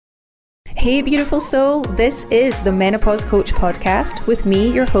Hey beautiful soul, this is the Menopause Coach podcast with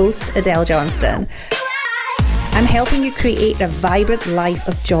me, your host, Adele Johnston. I'm helping you create a vibrant life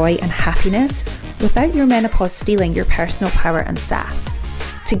of joy and happiness without your menopause stealing your personal power and sass.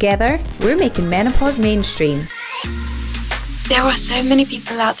 Together, we're making menopause mainstream. There are so many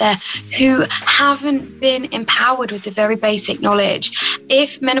people out there who haven't been empowered with the very basic knowledge.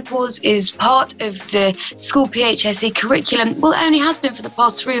 If menopause is part of the school PHSE curriculum, well, it only has been for the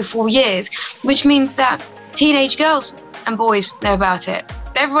past 3 or 4 years, which means that teenage girls and boys know about it,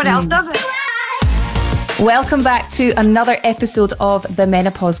 but everyone else doesn't. Welcome back to another episode of the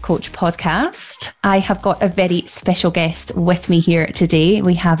Menopause Coach podcast. I have got a very special guest with me here today.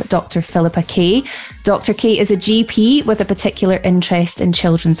 We have Dr. Philippa Kaye. Dr. Kaye is a GP with a particular interest in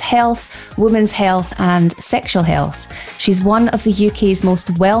children's health, women's health and sexual health. She's one of the UK's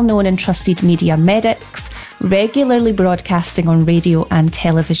most well-known and trusted media medics, regularly broadcasting on radio and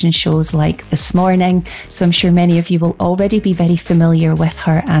television shows like This Morning. So I'm sure many of you will already be very familiar with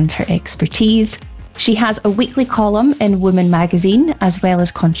her and her expertise. She has a weekly column in Woman magazine, as well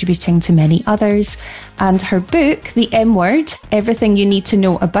as contributing to many others. And her book, The M Word, Everything You Need to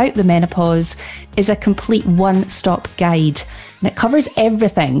Know About the Menopause, is a complete one-stop guide. And it covers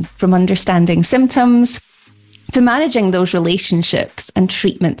everything from understanding symptoms to managing those relationships and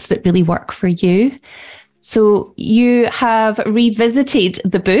treatments that really work for you. So you have revisited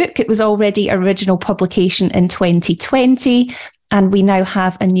the book. It was already original publication in 2020. And we now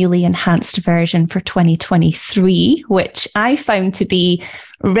have a newly enhanced version for 2023, which I found to be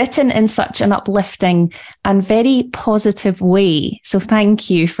written in such an uplifting and very positive way. So thank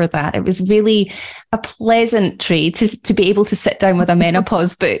you for that. It was really a pleasantry to be able to sit down with a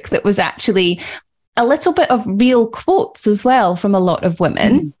menopause book that was actually a little bit of real quotes as well from a lot of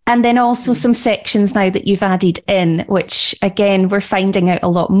women. And then also some sections now that you've added in, which again, we're finding out a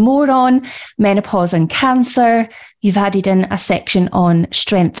lot more on menopause and cancer. You've added in a section on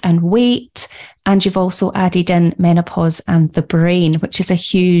strength and weight, and you've also added in menopause and the brain, which is a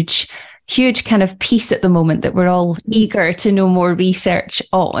huge kind of piece at the moment that we're all eager to know more research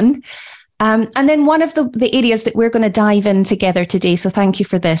on. And then one of the areas that we're going to dive in together today, so thank you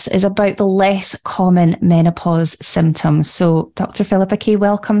for this, is about the less common menopause symptoms. So Dr. Philippa Kaye,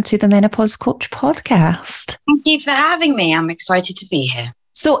 welcome to the Menopause Coach podcast. Thank you for having me. I'm excited to be here.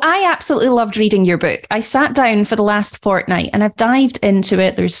 So I absolutely loved reading your book. I sat down for the last fortnight and I've dived into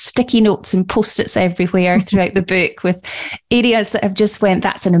it. There's sticky notes and post-its everywhere throughout the book with areas that have just went,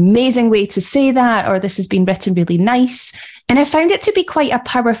 that's an amazing way to say that, or this has been written really nice. And I found it to be quite a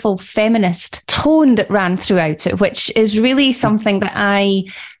powerful feminist tone that ran throughout it, which is really something that I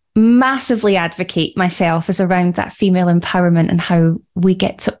massively advocate myself, is around that female empowerment and how we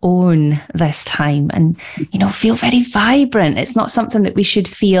get to own this time and, you know, feel very vibrant. It's not something that we should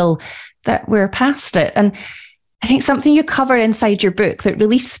feel that we're past it. And I think something you cover inside your book that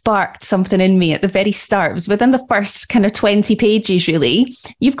really sparked something in me at the very start was within the first kind of 20 pages, really.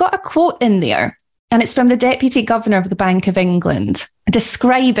 You've got a quote in there, and it's from the Deputy Governor of the Bank of England,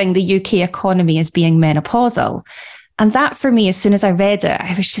 describing the UK economy as being menopausal. And that for me, as soon as I read it,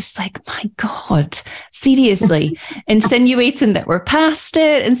 I was just like, my God, seriously, insinuating that we're past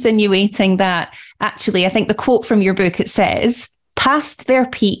it, insinuating that actually, I think the quote from your book, it says, past their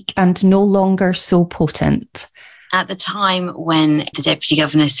peak and no longer so potent. At the time when the Deputy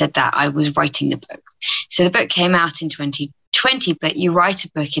Governor said that, I was writing the book. So the book came out in 2020, but you write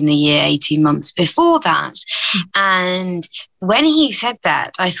a book in the year 18 months before that. And when he said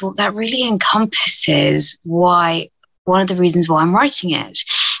that, I thought that really encompasses one of the reasons why I'm writing it.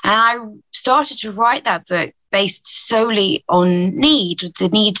 And I started to write that book based solely on the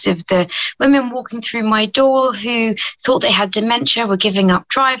needs of the women walking through my door who thought they had dementia, were giving up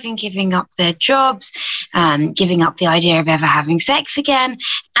driving, giving up their jobs, giving up the idea of ever having sex again,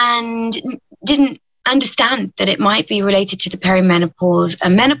 and didn't understand that it might be related to the perimenopause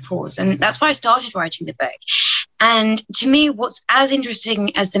and menopause. And that's why I started writing the book. And to me, what's as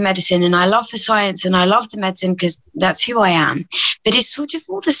interesting as the medicine, and I love the science and I love the medicine because that's who I am, but it's sort of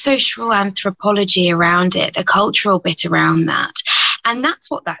all the social anthropology around it, the cultural bit around that. And that's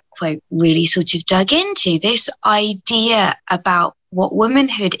what that quote really sort of dug into, this idea about what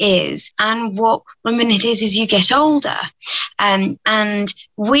womanhood is and what womanhood is as you get older. And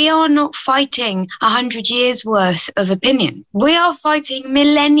we are not fighting 100 years worth of opinion. We are fighting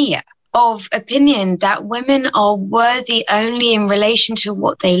millennia of opinion that women are worthy only in relation to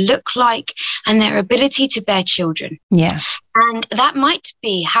what they look like and their ability to bear children. Yeah. And that might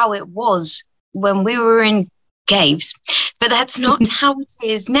be how it was when we were in caves, but that's not how it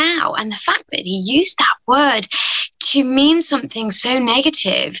is now. And the fact that he used that word to mean something so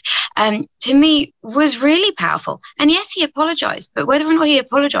negative, to me was really powerful. And yes, he apologized, but whether or not he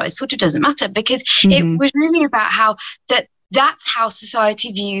apologized sort of doesn't matter, because it was really about how that's how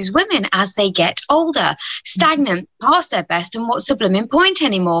society views women as they get older, stagnant, past their best, and what's the blooming point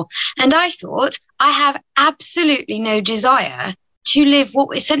anymore? And I thought, I have absolutely no desire to live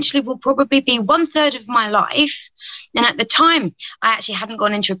what essentially will probably be 1/3 of my life. And at the time, I actually hadn't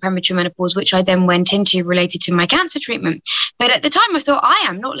gone into a premature menopause, which I then went into related to my cancer treatment. But at the time, I thought, I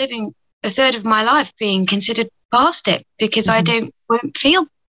am not living 1/3 of my life being considered past it, because I won't feel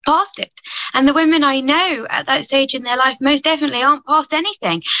past it. And the women I know at that stage in their life most definitely aren't past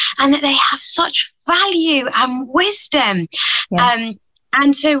anything, and that they have such value and wisdom. Yes.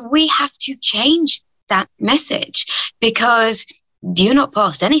 And so we have to change that message, because you're not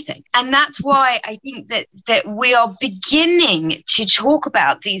past anything. And that's why I think that we are beginning to talk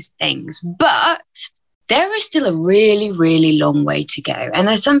about these things, but there is still a really, really long way to go. And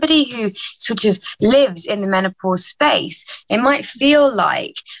as somebody who sort of lives in the menopause space, it might feel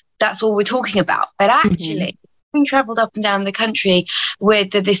like that's all we're talking about. But actually, having traveled up and down the country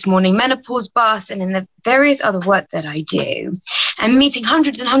with the This Morning Menopause bus and in the various other work that I do, and meeting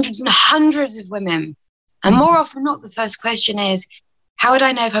hundreds and hundreds and hundreds of women, and more often not, the first question is, how would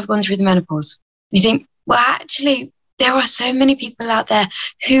I know if I've gone through the menopause? You think, well, actually, there are so many people out there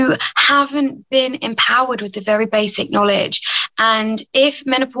who haven't been empowered with the very basic knowledge. And if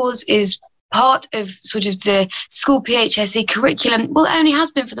menopause is part of sort of the school PHSE curriculum, well, it only has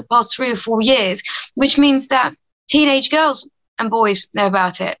been for the past 3 or 4 years, which means that teenage girls and boys know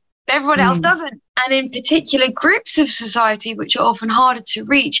about it. Everyone else doesn't. And in particular groups of society, which are often harder to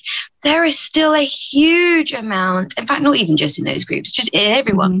reach, there is still a huge amount, in fact, not even just in those groups, just in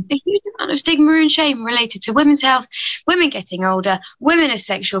everyone, a huge amount of stigma and shame related to women's health, women getting older, women as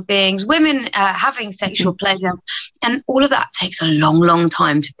sexual beings, women having sexual pleasure. And all of that takes a long, long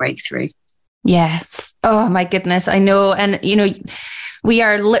time to break through. Yes. Oh, my goodness. I know. And, we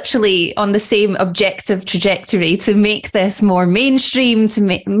are literally on the same objective trajectory to make this more mainstream, to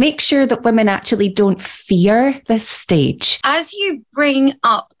make sure that women actually don't fear this stage. As you bring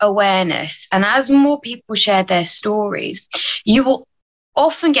up awareness and as more people share their stories, you will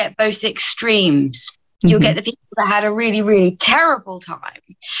often get both extremes. You'll get the people that had a really, really terrible time,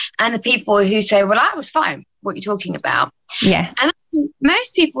 and the people who say, well, I was fine. What are you talking about? Yes. And I think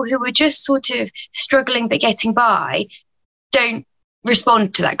most people who are just sort of struggling but getting by don't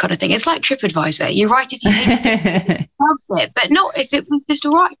respond to that kind of thing. It's like TripAdvisor. You're right if you hate it, but not if it was just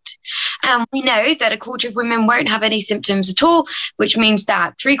all right. And we know that 1/4 of women won't have any symptoms at all, which means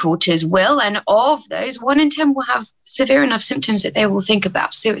that 3/4 will, and of those, 1 in 10 will have severe enough symptoms that they will think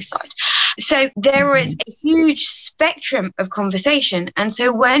about suicide. So there is a huge spectrum of conversation. And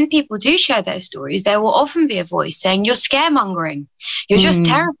so when people do share their stories, there will often be a voice saying, you're scaremongering, you're just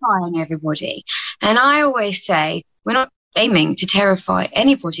terrifying everybody. And I always say, we're not aiming to terrify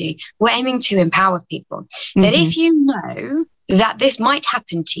anybody. We're aiming to empower people. That if you know that this might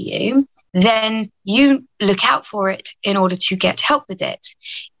happen to you, then you look out for it in order to get help with it.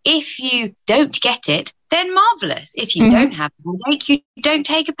 If you don't get it, then marvelous. If you don't have a headache, you don't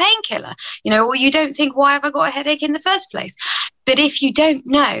take a painkiller, or you don't think, why have I got a headache in the first place? But if you don't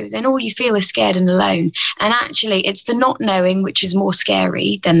know, then all you feel is scared and alone. And actually, it's the not knowing which is more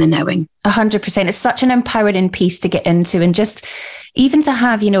scary than the knowing. 100%. It's such an empowering piece to get into, and just even to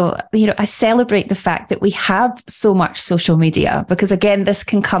have, I celebrate the fact that we have so much social media, because again, this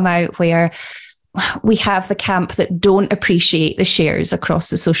can come out where we have the camp that don't appreciate the shares across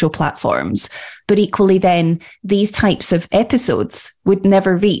the social platforms. But equally then, these types of episodes would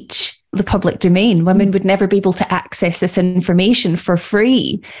never reach the public domain. Women would never be able to access this information for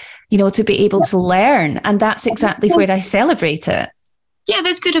free, to be able to learn. And that's exactly where I celebrate it. Yeah,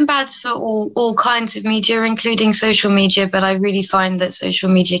 there's good and bads for all kinds of media, including social media. But I really find that social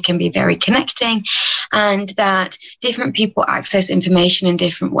media can be very connecting, and that different people access information in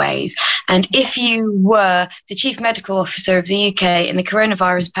different ways. And if you were the chief medical officer of the UK in the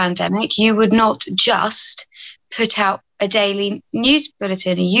coronavirus pandemic, you would not just put out a daily news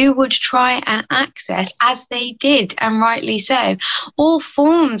bulletin. You would try and access, as they did, and rightly so, all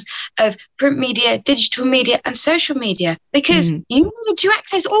forms of print media, digital media, and social media, because you needed to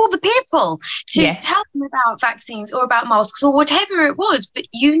access all the people to tell them about vaccines or about masks or whatever it was. But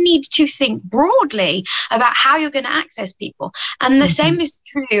you need to think broadly about how you're going to access people. And the same is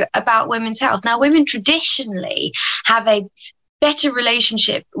true about women's health. Now, women traditionally have a better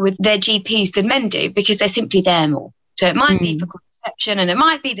relationship with their GPs than men do, because they're simply there more. So it might be for contraception, and it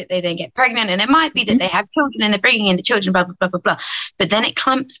might be that they then get pregnant, and it might be that they have children and they're bringing in the children, blah, blah, blah, blah, blah. But then it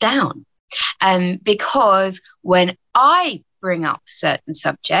clamps down. Because when I bring up certain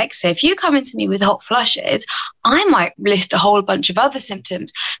subjects, so if you come into me with hot flushes, I might list a whole bunch of other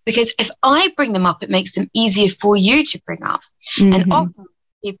symptoms, because if I bring them up, it makes them easier for you to bring up. And often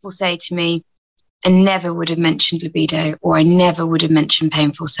people say to me, I never would have mentioned libido, or I never would have mentioned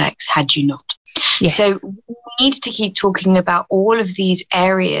painful sex had you not. Yes. So we need to keep talking about all of these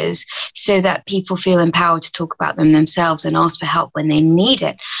areas so that people feel empowered to talk about them themselves and ask for help when they need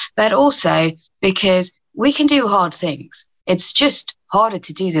it. But also because we can do hard things. It's just harder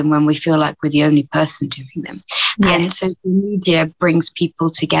to do them when we feel like we're the only person doing them. Yes. And so the media brings people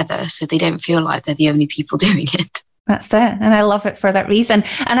together so they don't feel like they're the only people doing it. That's it. And I love it for that reason.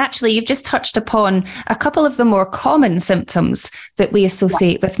 And actually, you've just touched upon a couple of the more common symptoms that we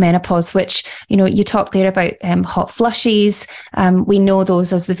associate with menopause, which, you talked there about hot flushes. We know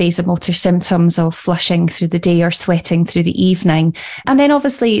those as the vasomotor symptoms of flushing through the day or sweating through the evening. And then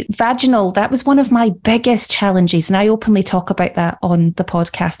obviously vaginal, that was one of my biggest challenges. And I openly talk about that on the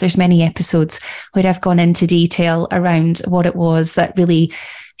podcast. There's many episodes where I've gone into detail around what it was that really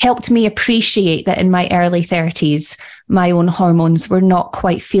helped me appreciate that in my early 30s, my own hormones were not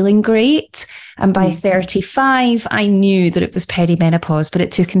quite feeling great. And by 35, I knew that it was perimenopause, but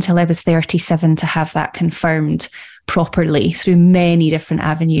it took until I was 37 to have that confirmed properly through many different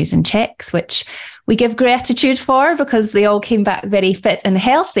avenues and checks, which we give gratitude for because they all came back very fit and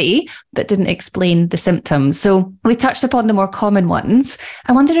healthy, but didn't explain the symptoms. So we touched upon the more common ones.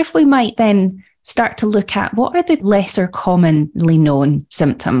 I wonder if we might then start to look at what are the lesser commonly known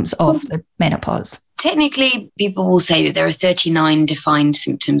symptoms of the menopause. Technically, people will say that there are 39 defined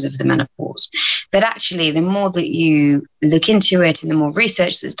symptoms of the menopause. But actually, the more that you look into it and the more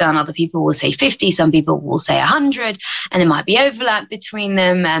research that's done, other people will say 50, some people will say 100, and there might be overlap between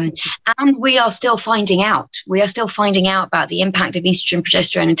them. And we are still finding out. We are still finding out about the impact of estrogen,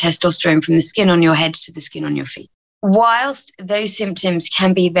 progesterone, and testosterone from the skin on your head to the skin on your feet. Whilst those symptoms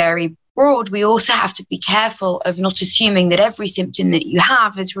can be very broad, we also have to be careful of not assuming that every symptom that you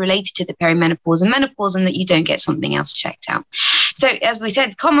have is related to the perimenopause and menopause and that you don't get something else checked out. So as we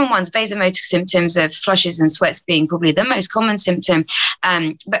said, common ones, vasomotor symptoms of flushes and sweats being probably the most common symptom,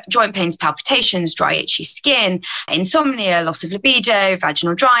 but joint pains, palpitations, dry, itchy skin, insomnia, loss of libido,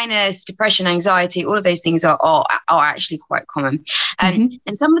 vaginal dryness, depression, anxiety, all of those things are actually quite common. And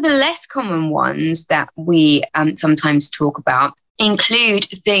some of the less common ones that we sometimes talk about include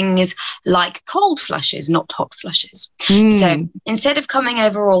things like cold flushes, not hot flushes. So instead of coming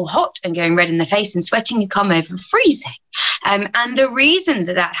over all hot and going red in the face and sweating, you come over freezing. And the reason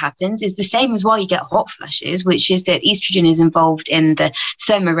that happens is the same as why you get hot flushes, which is that estrogen is involved in the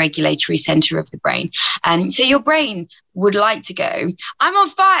thermoregulatory center of the brain. So your brain would like to go, I'm on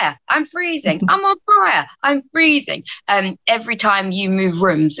fire, I'm freezing, I'm on fire, I'm freezing. Every time you move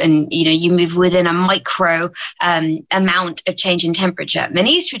rooms and you move within a micro amount of change in temperature. And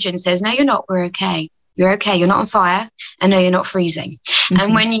estrogen says, no, you're not, we're okay. You're okay, you're not on fire, and no, you're not freezing.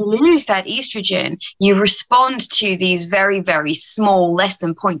 And when you lose that estrogen, you respond to these very, very small, less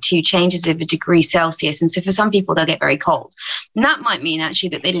than 0.2 changes of a degree Celsius. And so for some people, they'll get very cold. And that might mean actually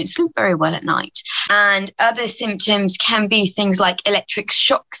that they don't sleep very well at night. And other symptoms can be things like electric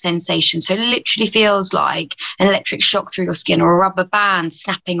shock sensation. So it literally feels like an electric shock through your skin or a rubber band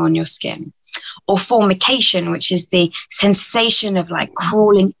snapping on your skin. Or formication, which is the sensation of like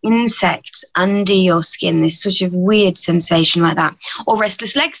crawling insects under your skin, this sort of weird sensation like that. Or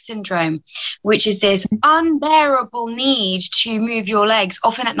restless leg syndrome, which is this unbearable need to move your legs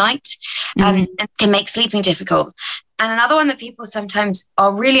often at night and can make sleeping difficult. And another one that people sometimes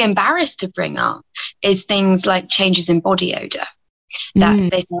are really embarrassed to bring up is things like changes in body odor. That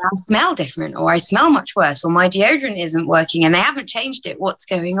they say, I smell different, or I smell much worse, or my deodorant isn't working and they haven't changed it. What's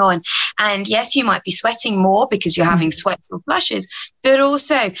going on? And yes, you might be sweating more because you're having sweats or flushes, but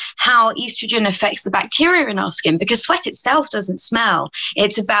also how estrogen affects the bacteria in our skin, because sweat itself doesn't smell.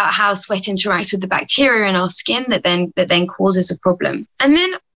 It's about how sweat interacts with the bacteria in our skin that then causes a problem. And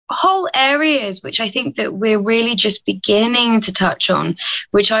then whole areas which I think that we're really just beginning to touch on,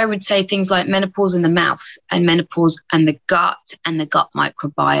 which I would say things like menopause in the mouth and menopause and the gut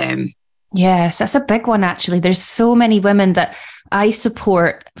microbiome. Yes, that's a big one, actually. There's so many women that I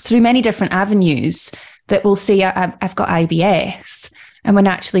support through many different avenues that will say, I've got IBS. And when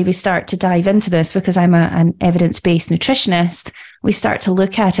actually we start to dive into this, because I'm an evidence-based nutritionist, we start to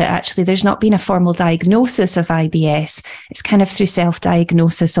look at it. Actually, there's not been a formal diagnosis of IBS. It's kind of through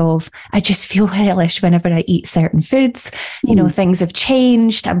self-diagnosis of, I just feel hellish whenever I eat certain foods. You know, things have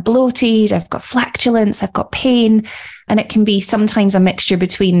changed. I'm bloated. I've got flatulence. I've got pain. And it can be sometimes a mixture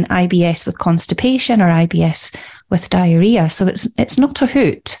between IBS with constipation or IBS with diarrhea. So it's not a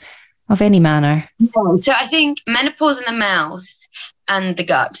hoot of any manner. So I think menopause in the mouth and the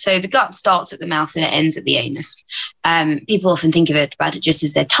gut. So the gut starts at the mouth and it ends at the anus. People often think about it just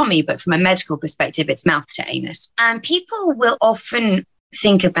as their tummy, but from a medical perspective, it's mouth to anus. And people will often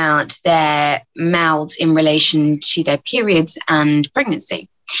think about their mouths in relation to their periods and pregnancy,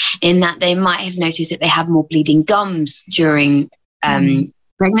 in that they might have noticed that they have more bleeding gums during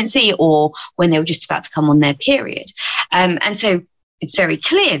pregnancy or when they were just about to come on their period. And so it's very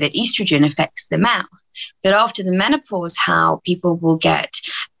clear that estrogen affects the mouth. But after the menopause, how people will get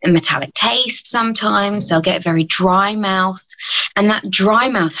a metallic taste sometimes, they'll get a very dry mouth. And that dry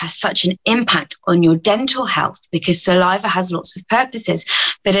mouth has such an impact on your dental health, because saliva has lots of purposes,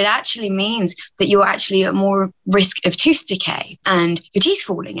 but it actually means that you're actually at more risk of tooth decay and your teeth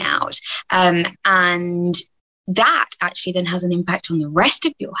falling out. And that actually then has an impact on the rest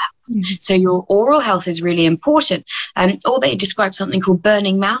of your health. So your oral health is really important. Or they describe something called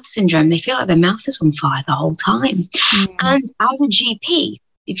burning mouth syndrome. They feel like their mouth is on fire the whole time. And as a GP,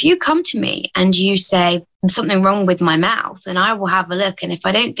 if you come to me and you say there's something wrong with my mouth, then I will have a look. And if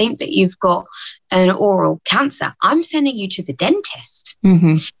I don't think that you've got an oral cancer, I'm sending you to the dentist,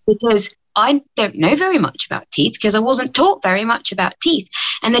 because I don't know very much about teeth, because I wasn't taught very much about teeth.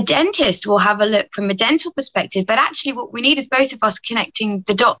 And the dentist will have a look from a dental perspective. But actually what we need is both of us connecting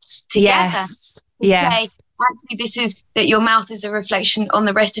the dots together. Yes. Actually, this is that your mouth is a reflection on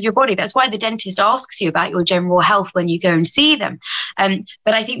the rest of your body. That's why the dentist asks you about your general health when you go and see them.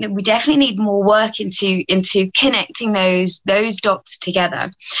 But I think that we definitely need more work into connecting those dots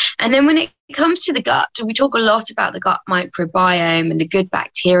together. And then when it comes to the gut, we talk a lot about the gut microbiome and the good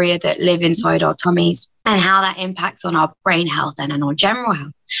bacteria that live inside our tummies and how that impacts on our brain health and on our general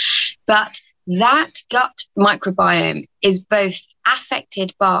health. But that gut microbiome is both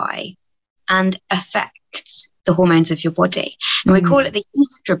affected by and affects the hormones of your body. And we call it the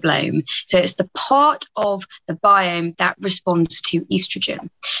estroblome. So it's the part of the biome that responds to estrogen.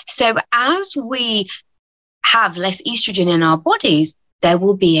 So as we have less estrogen in our bodies, there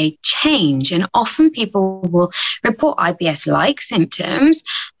will be a change. And often people will report IBS-like symptoms,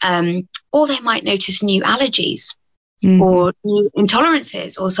 or they might notice new allergies or new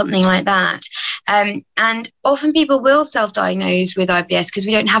intolerances or something like that. And often people will self-diagnose with IBS because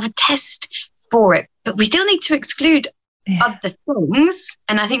we don't have a test for it, but we still need to exclude other things.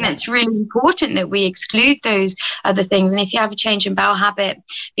 And I think that's really important that we exclude those other things. And if you have a change in bowel habit,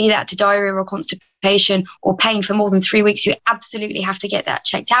 be that to diarrhea or constipation or pain for more than 3 weeks, you absolutely have to get that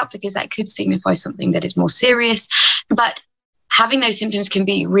checked out, because that could signify something that is more serious. But having those symptoms can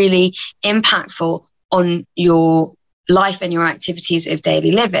be really impactful on your life and your activities of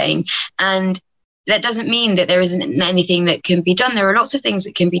daily living. And that doesn't mean that there isn't anything that can be done. There are lots of things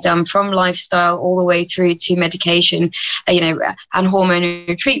that can be done, from lifestyle all the way through to medication, and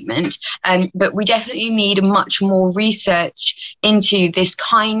hormonal treatment. But we definitely need much more research into this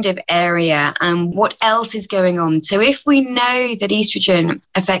kind of area and what else is going on. So if we know that estrogen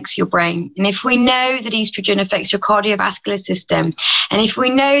affects your brain, and if we know that estrogen affects your cardiovascular system, and if we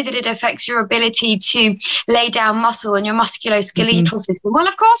know that it affects your ability to lay down muscle and your musculoskeletal system, well,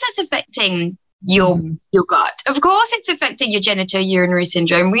 of course it's affecting your gut. Of course it's affecting your genitourinary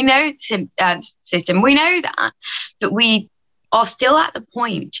syndrome. We know system, we know that, but we are still at the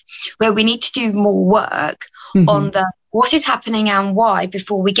point where we need to do more work on the what is happening and why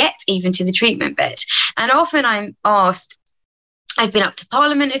before we get even to the treatment bit. And often I'm asked, I've been up to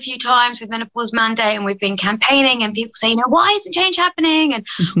Parliament a few times with Menopause Mandate, and we've been campaigning, and people say, why isn't change happening? And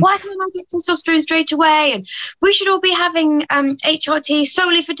why can't I get testosterone straight away? And we should all be having HRT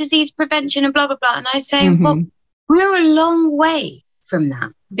solely for disease prevention and blah, blah, blah. And I say, well, we're a long way from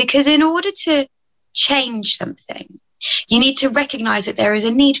that, because in order to change something, you need to recognize that there is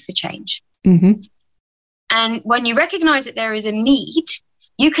a need for change. And when you recognize that there is a need,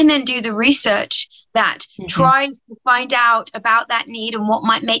 you can then do the research that tries to find out about that need and what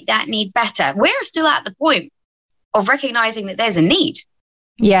might make that need better. We're still at the point of recognizing that there's a need.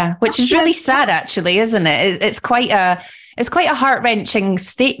 Yeah, which is really sad, actually, isn't it? It's quite a heart-wrenching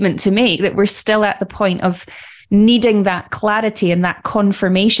statement to make, that we're still at the point of needing that clarity and that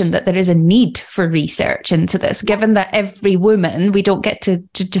confirmation that there is a need for research into this, given that every woman, we don't get to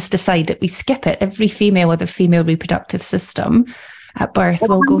just decide that we skip it. Every female with a female reproductive system at birth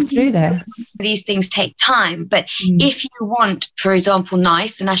will go through this. These things take time. But if you want, for example,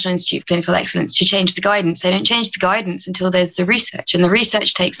 NICE, the National Institute of Clinical Excellence, to change the guidance, they don't change the guidance until there's the research. And the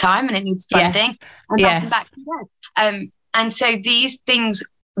research takes time and it needs funding. Yes. And so these things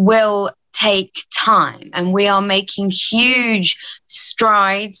will take time, and we are making huge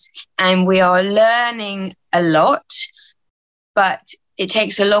strides and we are learning a lot, but it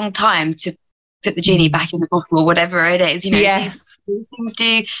takes a long time to put the genie back in the bottle or whatever it is. These things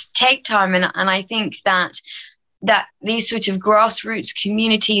do take time, and I think that these sort of grassroots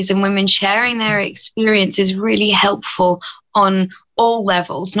communities and women sharing their experience is really helpful on all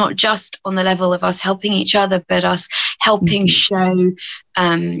levels, not just on the level of us helping each other, but us helping show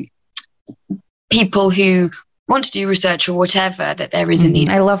people who want to do research or whatever that there is a need.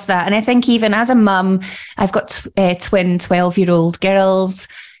 I love that. And I think even as a mum, I've got twin 12-year-old girls.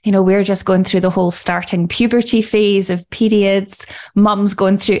 We're just going through the whole starting puberty phase of periods. Mum's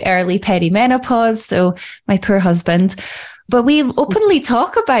going through early perimenopause, so my poor husband. But we openly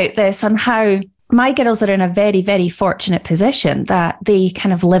talk about this on how my girls are in a very, very fortunate position that they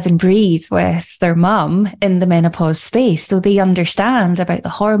kind of live and breathe with their mum in the menopause space. So they understand about the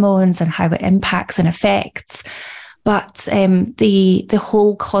hormones and how it impacts and affects. But the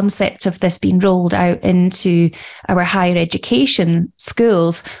whole concept of this being rolled out into our higher education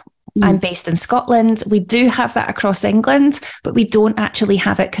schools, I'm based in Scotland. We do have that across England, but we don't actually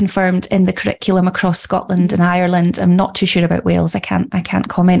have it confirmed in the curriculum across Scotland and Ireland. I'm not too sure about Wales. I can't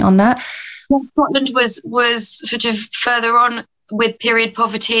comment on that. Well, Scotland was sort of further on with period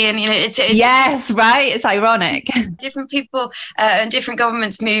poverty, and it's yes, right. It's ironic. Different people and different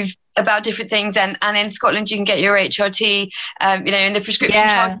governments move about different things, and in Scotland you can get your HRT, in the prescription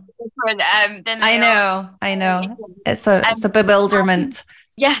charge different. I know. It's a bewilderment.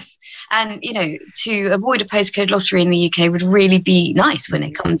 Yes, and to avoid a postcode lottery in the UK would really be nice when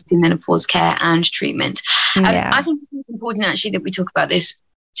it comes to menopause care and treatment. I think it's important actually that we talk about this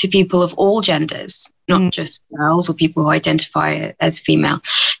to people of all genders, not just girls or people who identify as female,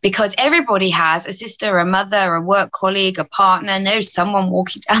 because everybody has a sister, a mother, a work colleague, a partner, knows someone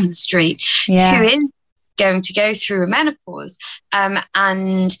walking down the street who is going to go through a menopause.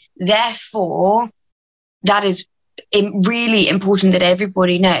 And therefore, that is really important that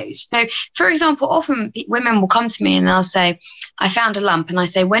everybody knows. So, for example, often women will come to me and they'll say, I found a lump. And I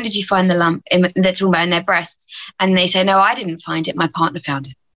say, when did you find the lump? They're talking about in their breasts. And they say, no, I didn't find it. My partner found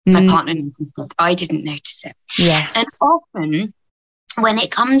it. My partner noticed it. I didn't notice it. Yeah. And often when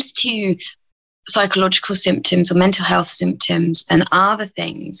it comes to psychological symptoms or mental health symptoms and other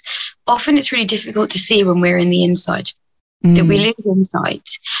things, often it's really difficult to see when we're in the inside. That we lose insight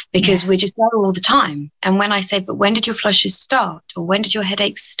because we're just there all the time. And when I say, but when did your flushes start? Or when did your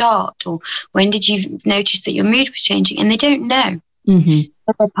headaches start? Or when did you notice that your mood was changing? And they don't know,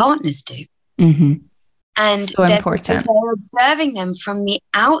 but their partners do. And so important. They're observing them from the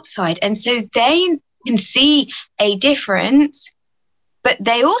outside. And so they can see a difference, but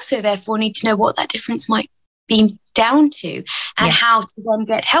they also therefore need to know what that difference might be down to and how to then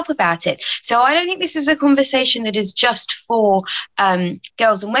get help about it. So I don't think this is a conversation that is just for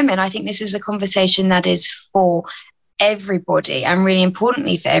girls and women. I think this is a conversation that is for everybody, and really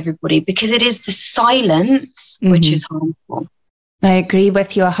importantly for everybody, because it is the silence which is harmful. I agree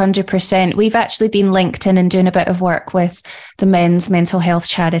with you 100%. We've actually been linked in and doing a bit of work with the men's mental health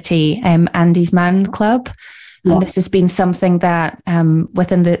charity, Andy's Man Club. And this has been something that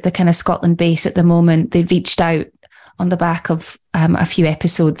within the kind of Scotland base at the moment, they reached out on the back of a few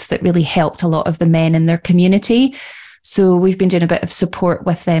episodes that really helped a lot of the men in their community. So we've been doing a bit of support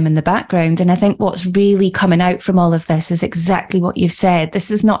with them in the background. And I think what's really coming out from all of this is exactly what you've said. This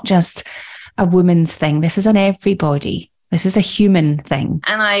is not just a woman's thing. This is an everybody. This is a human thing.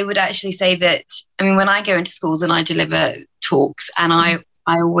 And I would actually say that, when I go into schools and I deliver talks, and I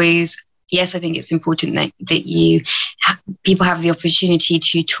always... Yes, I think it's important that people have the opportunity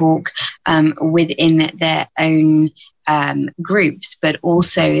to talk within their own groups, but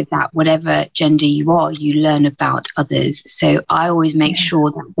also that whatever gender you are, you learn about others. So I always make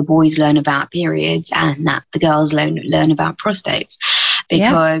sure that the boys learn about periods and that the girls learn about prostates,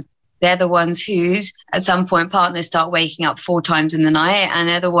 because they're the ones whose, at some point, partners start waking up 4 times in the night, and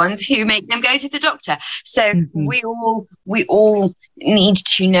they're the ones who make them go to the doctor. So we all need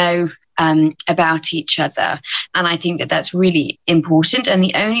to know about each other. And I think that that's really important. And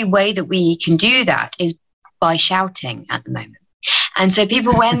the only way that we can do that is by shouting at the moment. And so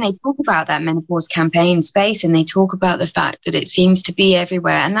people, when they talk about that menopause campaign space, and they talk about the fact that it seems to be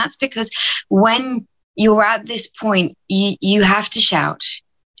everywhere, and that's because when you're at this point, you have to shout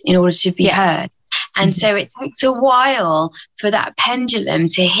in order to be heard. And so it takes a while for that pendulum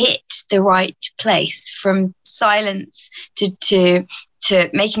to hit the right place, from silence to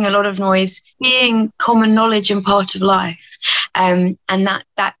making a lot of noise, being common knowledge and part of life. And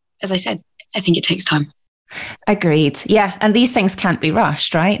that, as I said, I think it takes time. Agreed. Yeah. And these things can't be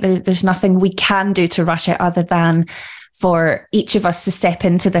rushed, right? There's nothing we can do to rush it other than for each of us to step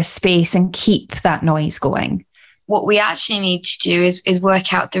into this space and keep that noise going. What we actually need to do is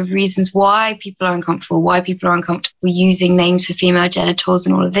work out the reasons why people are uncomfortable using names for female genitals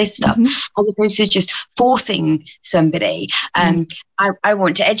and all of this stuff, as opposed to just forcing somebody. I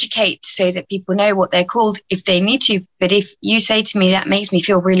want to educate so that people know what they're called if they need to. But if you say to me, that makes me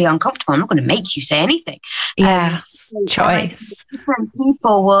feel really uncomfortable, I'm not going to make you say anything. Yes, choice. Different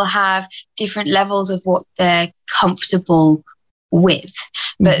people will have different levels of what they're comfortable with.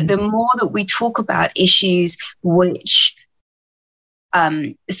 But the more that we talk about issues which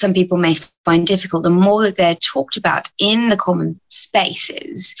some people may find difficult, the more that they're talked about in the common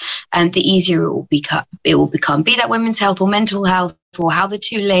spaces, and the easier it will become, be that women's health or mental health or how the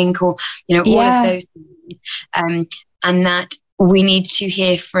two link, or all of those things. And that we need to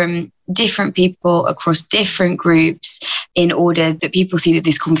hear from different people across different groups in order that people see that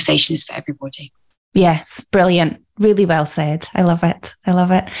this conversation is for everybody. Yes, brilliant. Really well said. I love it.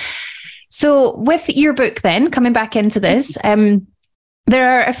 So with your book then, coming back into this,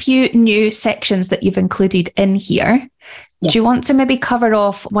 there are a few new sections that you've included in here. Yeah. Do you want to maybe cover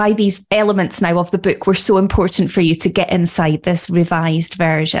off why these elements now of the book were so important for you to get inside this revised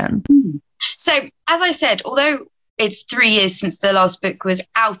version? So, as I said, although it's 3 years since the last book was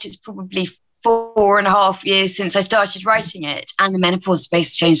out, it's probably 4.5 years since I started writing it, and the menopause space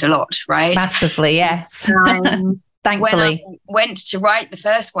has changed a lot, right? Massively, yes. Thankfully. When I went to write the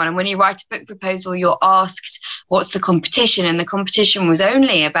first one, and when you write a book proposal, you're asked, what's the competition? And the competition was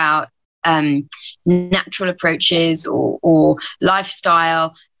only about natural approaches or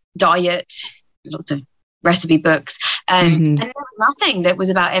lifestyle, diet, lots of recipe books, and there was nothing that was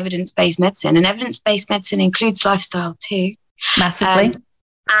about evidence-based medicine. And evidence-based medicine includes lifestyle too. Massively.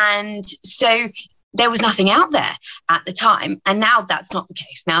 And so there was nothing out there at the time. And now that's not the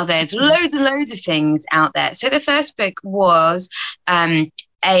case. Now there's loads and loads of things out there. So the first book was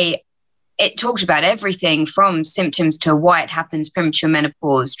it talked about everything from symptoms to why it happens, premature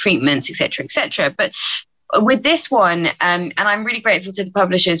menopause, treatments, etc. But with this one, and I'm really grateful to the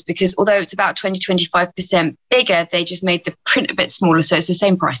publishers, because although it's about 20-25% bigger, they just made the print a bit smaller, so it's the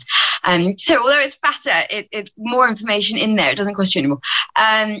same price. So although it's fatter, it's more information in there. It doesn't cost you anymore.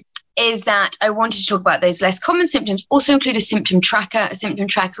 Is that I wanted to talk about those less common symptoms, also include a symptom tracker. A symptom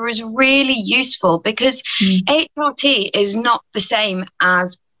tracker is really useful because HRT is not the same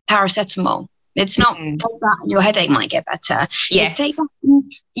as paracetamol. It's not take that and your headache might get better. Yes. It's take that,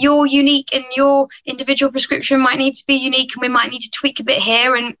 your unique and your individual prescription might need to be unique, and we might need to tweak a bit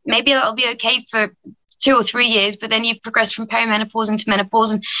here, and maybe that'll be okay for 2 or 3 years, but then you've progressed from perimenopause into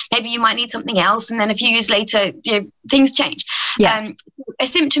menopause, and maybe you might need something else, and then a few years later things change. A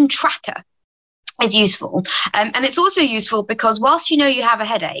symptom tracker is useful, and it's also useful because whilst you have a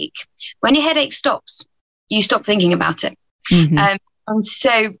headache, when your headache stops, you stop thinking about it. And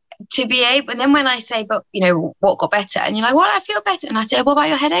so to be able, and then when I say, but what got better, and you're like, well, I feel better, and I say, what about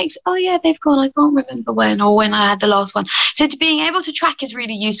your headaches? Oh yeah, they've gone. I can't remember when I had the last one. So to being able to track is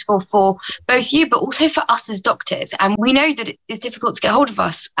really useful for both you, but also for us as doctors. And we know that it's difficult to get hold of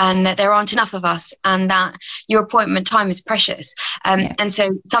us, and that there aren't enough of us, and that your appointment time is precious. And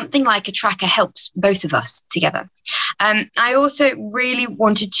so something like a tracker helps both of us together. I also really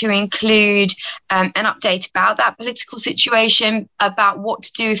wanted to include an update about that political situation, about what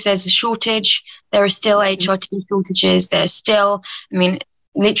to do if there's a shortage. There are still HRT shortages. There's still,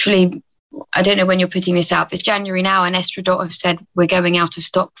 literally, I don't know when you're putting this out, it's January now, and Estradot have said we're going out of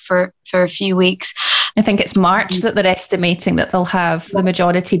stock for a few weeks. I think it's March that they're estimating that they'll have the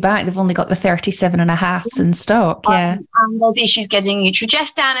majority back. They've only got the 37.5s in stock. And there's issues getting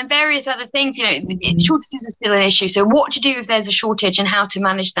Neutrogestan and various other things. Shortages are still an issue. So what to do if there's a shortage and how to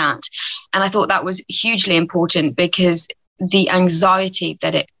manage that. And I thought that was hugely important, because the anxiety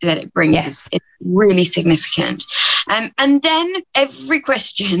that it brings is really significant. And then every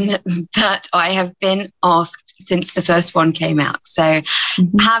question that I have been asked since the first one came out. So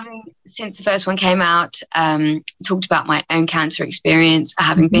since the first one came out, talked about my own cancer experience,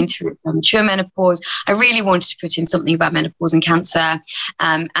 having been through premature menopause. I really wanted to put in something about menopause and cancer,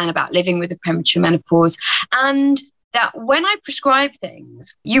 and about living with a premature menopause. And that when I prescribe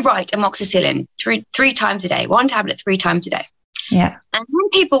things, you write amoxicillin three times a day, 1 tablet 3 times a day. Yeah. And then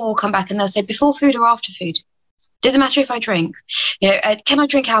people will come back and they'll say, before food or after food? Does it matter if I drink? Can I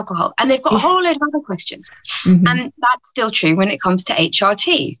drink alcohol? And they've got a whole load of other questions. Mm-hmm. And that's still true when it comes to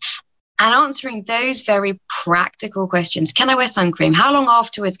HRT. And answering those very practical questions. Can I wear sun cream? How long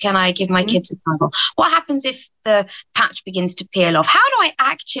afterwards can I give my kids a cuddle? What happens if the patch begins to peel off? How do I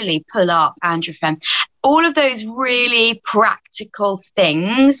actually pull up androfen? All of those really practical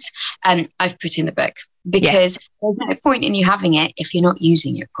things I've put in the book, because there's no point in you having it if you're not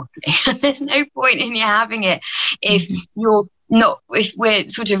using it properly. There's no point in you having it if if we're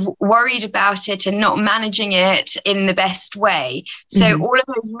sort of worried about it and not managing it in the best way. So all of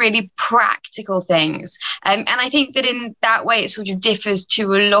those really practical things. And I think that in that way, it sort of differs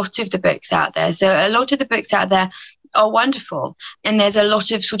to a lot of the books out there. So a lot of the books out there are wonderful. And there's a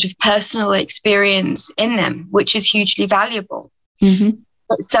lot of sort of personal experience in them, which is hugely valuable. Mm-hmm.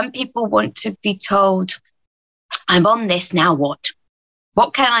 But some people want to be told, I'm on this, now what?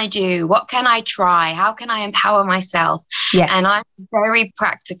 What can I do? What can I try? How can I empower myself? Yes. And I'm a very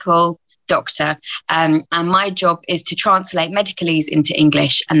practical doctor. And my job is to translate medicalese into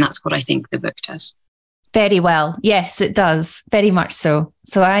English. And that's what I think the book does. Very well. Yes, it does. Very much so.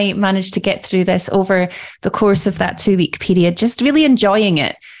 So I managed to get through this over the course of that 2-week period, just really enjoying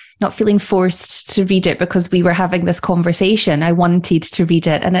it, not feeling forced to read it because we were having this conversation. I wanted to read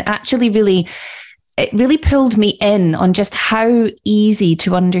it. And it actually really pulled me in on just how easy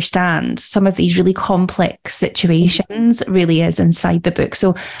to understand some of these really complex situations really is inside the book.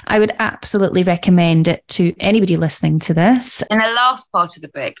 So I would absolutely recommend it to anybody listening to this. In the last part of the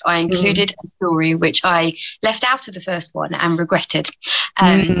book, I included a story which I left out of the first one and regretted.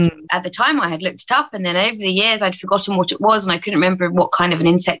 At the time, I had looked it up, and then over the years, I'd forgotten what it was, and I couldn't remember what kind of an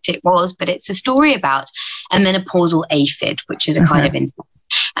insect it was, but it's a story about a menopausal aphid, which is a kind of insect.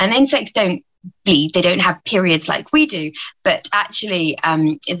 And insects don't bleed, they don't have periods like we do, but actually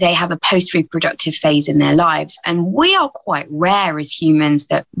they have a post-reproductive phase in their lives, and we are quite rare as humans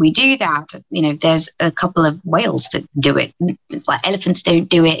that we do that. There's a couple of whales that do it, like elephants don't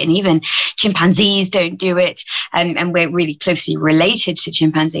do it, and even chimpanzees don't do it, and we're really closely related to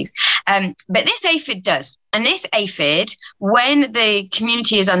chimpanzees, but this aphid does. And this aphid, when the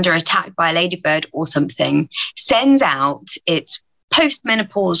community is under attack by a ladybird or something, sends out its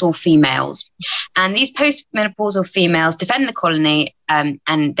postmenopausal females, and these postmenopausal females defend the colony,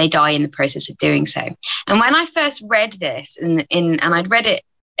 and they die in the process of doing so. And when I first read this, and I'd read it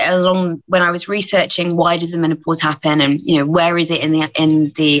along when I was researching why does the menopause happen, and where is it in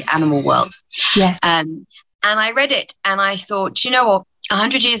the animal world, and I read it and I thought, you know what,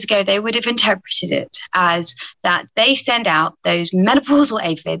 100 years ago they would have interpreted it as that they send out those menopausal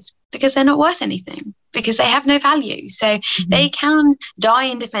aphids because they're not worth anything, because they have no value. So they can die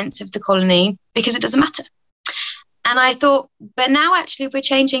in defense of the colony because it doesn't matter. And I thought, but now actually we're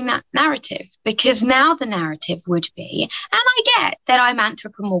changing that narrative, because now the narrative would be, and I get that I'm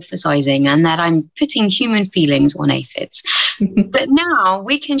anthropomorphizing and that I'm putting human feelings on aphids, but now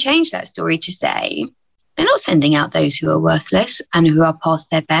we can change that story to say, they're not sending out those who are worthless and who are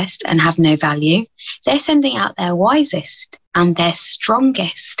past their best and have no value. They're sending out their wisest and their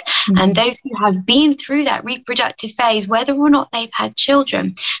strongest, and those who have been through that reproductive phase, whether or not they've had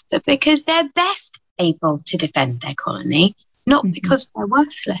children, but because they're best able to defend their colony, not because they're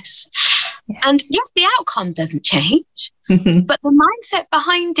worthless. And yes, the outcome doesn't change, but the mindset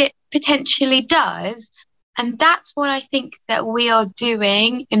behind it potentially does. And that's what I think that we are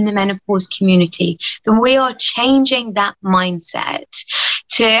doing in the menopause community, that we are changing that mindset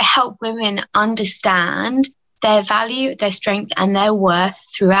to help women understand their value, their strength, and their worth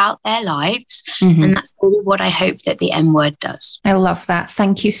throughout their lives. And that's really what I hope that the M Word does. I love that.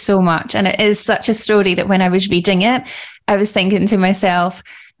 Thank you so much. And it is such a story that when I was reading it, I was thinking to myself,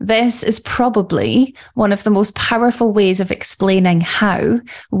 this is probably one of the most powerful ways of explaining how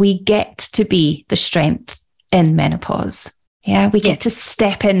we get to be the strength in menopause. Yeah, we get to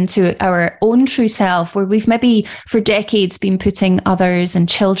step into our own true self, where we've maybe for decades been putting others and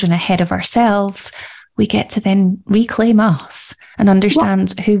children ahead of ourselves. We get to then reclaim us and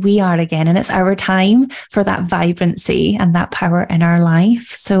understand who we are again. And it's our time for that vibrancy and that power in our life.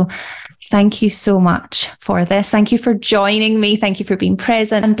 So thank you so much for this. Thank you for joining me. Thank you for being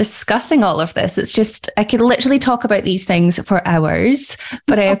present and discussing all of this. It's just, I could literally talk about these things for hours,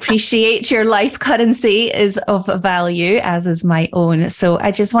 but I appreciate your life currency is of value, as is my own. So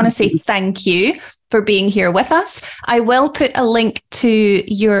I just want to say thank you for being here with us. I will put a link to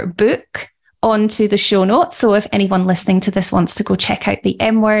your book onto the show notes. So if anyone listening to this wants to go check out the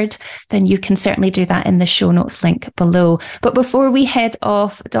M Word, then you can certainly do that in the show notes link below. But before we head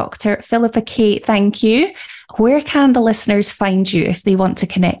off, Dr. Philippa Kaye, thank you. Where can the listeners find you if they want to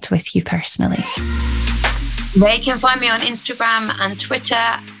connect with you personally? They can find me on Instagram and Twitter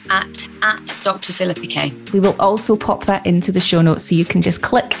at Dr. Philippa Kaye. We will also pop that into the show notes so you can just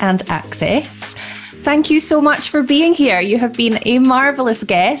click and access. Thank you so much for being here. You have been a marvellous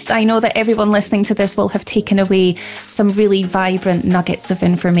guest. I know that everyone listening to this will have taken away some really vibrant nuggets of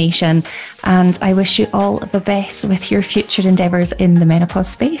information, and I wish you all the best with your future endeavours in the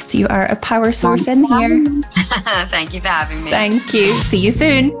menopause space. You are a power source in here. Thank you for having me. Thank you. See you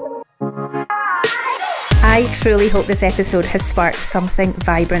soon. I truly hope this episode has sparked something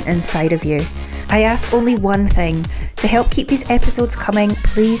vibrant inside of you. I ask only one thing. To help keep these episodes coming,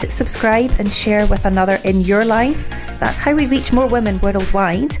 please subscribe and share with another in your life. That's how we reach more women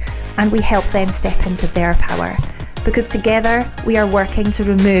worldwide, and we help them step into their power. Because together we are working to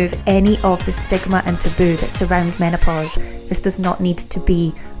remove any of the stigma and taboo that surrounds menopause. This does not need to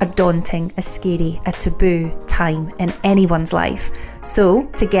be a daunting, a scary, a taboo time in anyone's life. So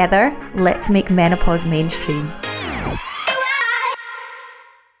together, let's make menopause mainstream.